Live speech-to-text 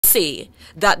say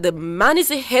that the man is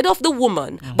the head of the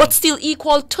woman, but still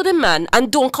equal to the man,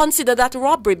 and don't consider that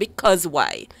robbery, because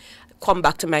why? Come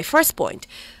back to my first point.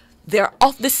 They're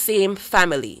of the same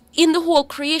family. In the whole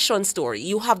creation story,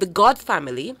 you have the God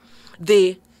family,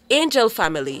 the angel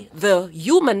family, the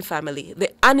human family, the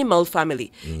animal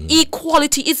family.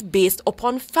 Equality is based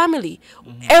upon family.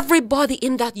 Everybody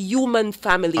in that human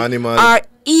family are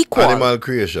equal. Animal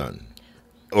creation.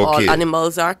 Okay. All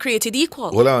animals are created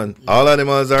equal. Hold on. All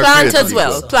animals are Plants created as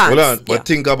well. equal. Plants. Hold on. But Yeah.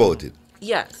 think about it.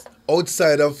 Yes.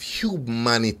 Outside of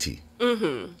humanity,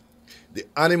 the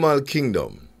animal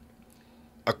kingdom,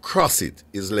 across it,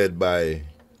 is led by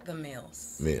The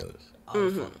males. males.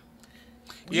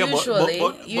 Yeah,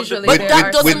 Usually, But there that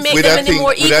are doesn't some- make them any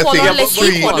more equal or less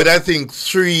equal. But I think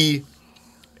three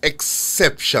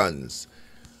exceptions,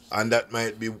 and that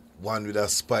might be one with a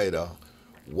spider,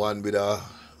 one with a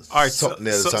All right, something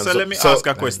else. so and let me ask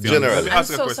a question. General. Let me I'm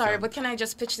ask a so question. sorry, but can I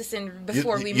just pitch this in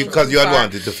before we move? Because you too had far?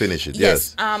 wanted to finish it,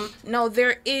 yes. No,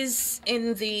 there is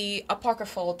in the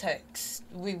apocryphal text,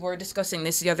 we were discussing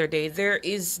this the other day, there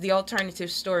is the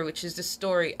alternative story, which is the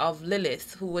story of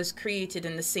Lilith, who was created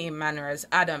in the same manner as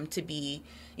Adam to be,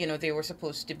 you know, they were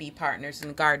supposed to be partners in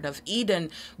the Garden of Eden,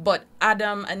 but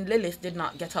Adam and Lilith did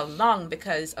not get along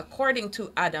because according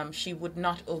to Adam, she would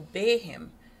not obey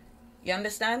him. You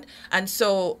understand? And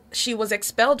so she was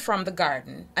expelled from the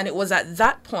garden. And it was at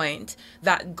that point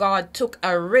that God took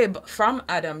a rib from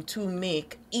Adam to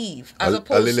make Eve. As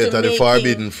opposed to the making,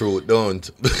 forbidden fruit, don't.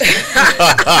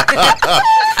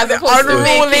 as opposed to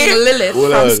making Lilith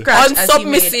from scratch as he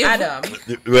made Unsubmissive. Adam.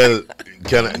 Well,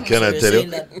 can I tell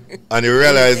you? And you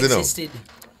realize, you know,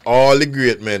 all the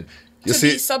great men, you To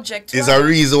see, be subject to is Adam. a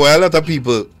reason why a lot of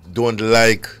people don't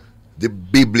like the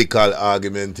biblical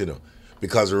argument, you know.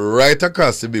 Because right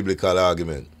across the biblical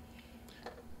argument,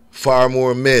 far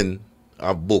more men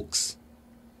have books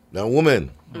than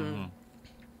women.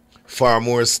 Far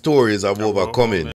more stories of overcoming